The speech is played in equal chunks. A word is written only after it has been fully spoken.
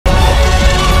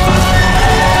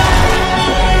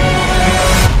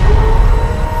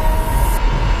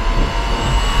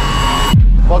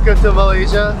Welcome to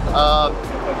Malaysia.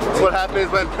 It's what happens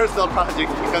when personal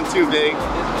projects become too big.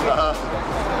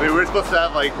 We were supposed to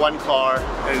have like one car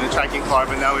and a tracking car,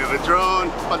 but now we have a drone,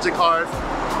 a bunch of cars.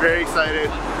 Very excited.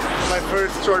 My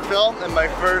first short film and my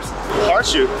first car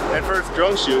shoot and first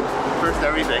drone shoot, first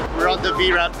everything. We're on the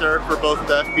V-Raptor for both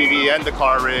the FPV and the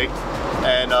car rig,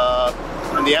 and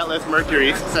the Atlas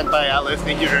Mercury sent by Atlas.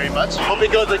 Thank you very much. Hope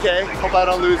it goes okay. Hope I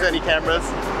don't lose any cameras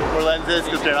or lenses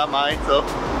because they're not mine. So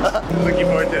looking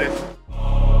forward to this.